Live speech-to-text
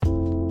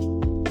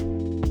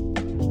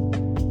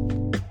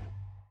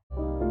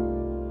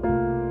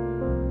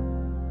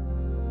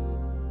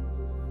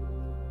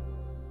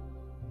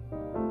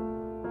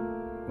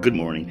Good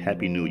morning,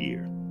 Happy New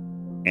Year,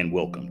 and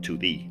welcome to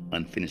the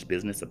Unfinished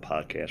Business, a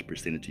podcast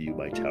presented to you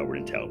by Talbert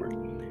and Talbert.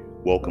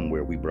 Welcome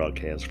where we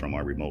broadcast from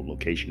our remote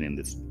location in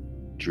this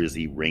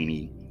drizzy,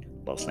 rainy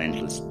Los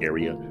Angeles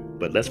area.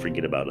 But let's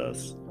forget about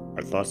us.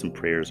 Our thoughts and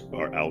prayers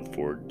are out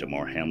for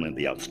Damar Hamlin,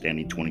 the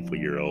outstanding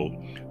 24-year-old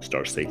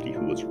star safety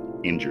who was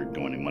injured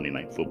during a Monday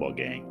Night Football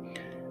game,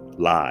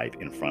 live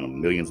in front of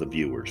millions of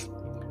viewers.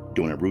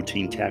 During a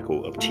routine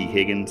tackle of T.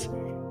 Higgins,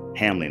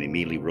 Hamlin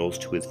immediately rose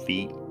to his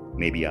feet,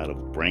 maybe out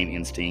of brain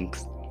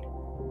instincts,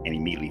 and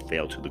immediately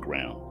fell to the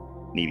ground,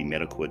 needing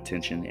medical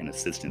attention and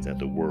assistance as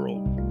the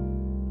world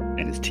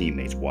and his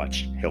teammates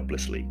watched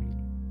helplessly.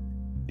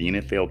 The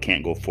NFL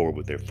can't go forward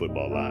with their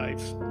football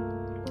lives.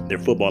 Their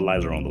football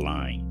lives are on the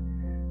line.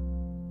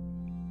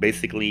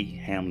 Basically,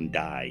 Hamlin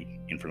died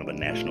in front of a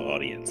national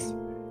audience,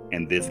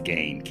 and this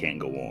game can't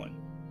go on.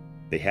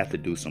 They have to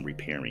do some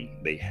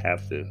repairing. The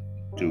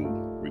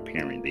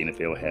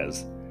NFL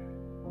has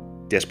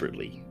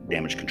desperately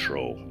damage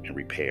control and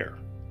repair.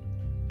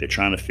 They're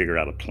trying to figure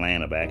out a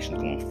plan of action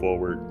going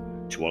forward.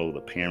 To all of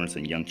the parents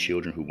and young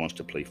children who wants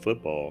to play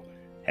football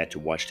had to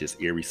watch this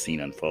eerie scene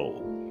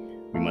unfold.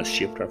 We must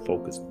shift our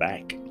focus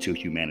back to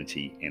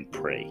humanity and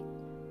pray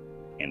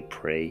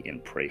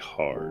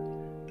hard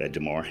that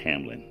Damar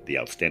Hamlin, the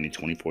outstanding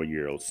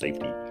 24-year-old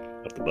safety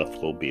of the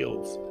Buffalo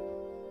Bills,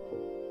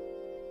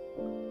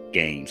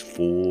 gains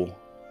full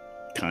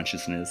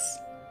consciousness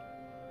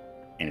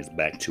and is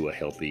back to a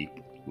healthy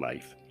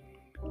life.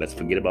 Let's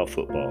forget about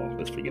football.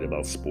 Let's forget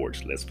about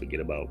sports. Let's forget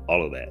about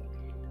all of that.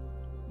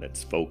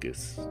 Let's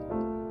focus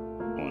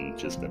on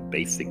just a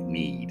basic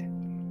need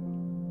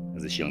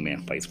as this young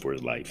man fights for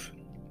his life.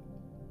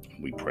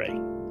 We pray.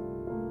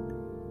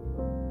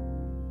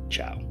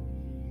 Ciao.